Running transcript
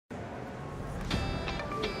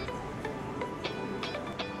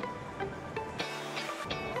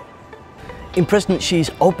In President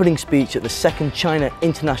Xi's opening speech at the second China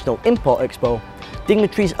International Import Expo,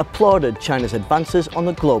 dignitaries applauded China's advances on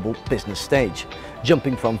the global business stage,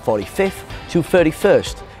 jumping from 45th to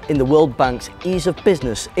 31st in the World Bank's Ease of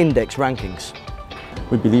Business Index rankings.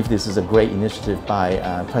 We believe this is a great initiative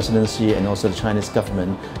by President Xi and also the Chinese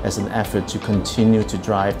government as an effort to continue to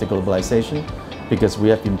drive the globalization, because we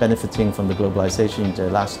have been benefiting from the globalization in the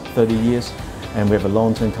last 30 years and we have a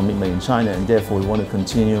long-term commitment in China, and therefore we want to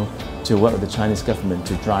continue to work with the Chinese government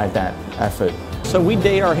to drive that effort. So we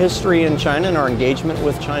date our history in China and our engagement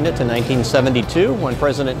with China to 1972 when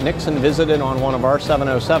President Nixon visited on one of our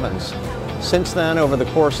 707s. Since then, over the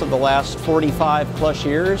course of the last 45 plus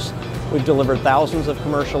years, we've delivered thousands of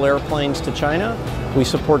commercial airplanes to China. We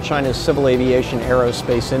support China's civil aviation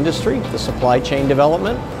aerospace industry, the supply chain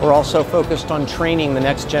development. We're also focused on training the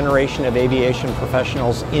next generation of aviation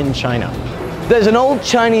professionals in China. There's an old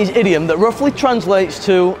Chinese idiom that roughly translates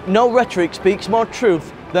to "no rhetoric speaks more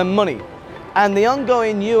truth than money." And the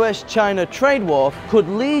ongoing US-China trade war could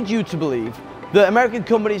lead you to believe that American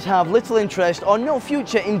companies have little interest or no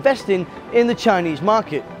future investing in the Chinese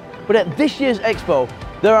market. But at this year's Expo,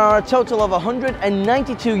 there are a total of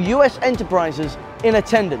 192 US enterprises in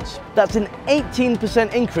attendance. That's an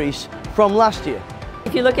 18% increase from last year.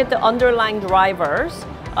 If you look at the underlying drivers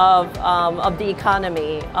of the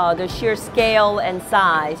economy, the sheer scale and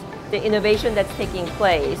size, the innovation that's taking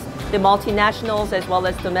place, the multinationals as well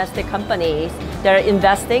as domestic companies that are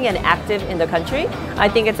investing and active in the country, I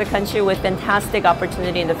think it's a country with fantastic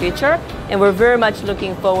opportunity in the future, and we're very much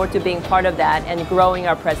looking forward to being part of that and growing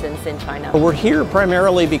our presence in China. We're here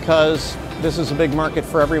primarily because this is a big market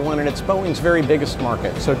for everyone, and it's Boeing's very biggest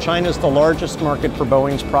market. So China's the largest market for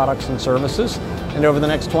Boeing's products and services, and over the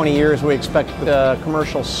next 20 years we expect the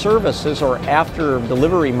commercial services or after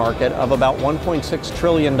delivery market of about $1.6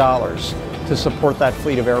 trillion to support that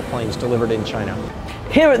fleet of airplanes delivered in China.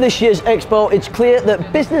 Here at this year's Expo, it's clear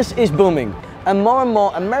that business is booming and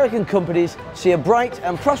more American companies see a bright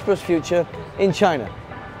and prosperous future in China.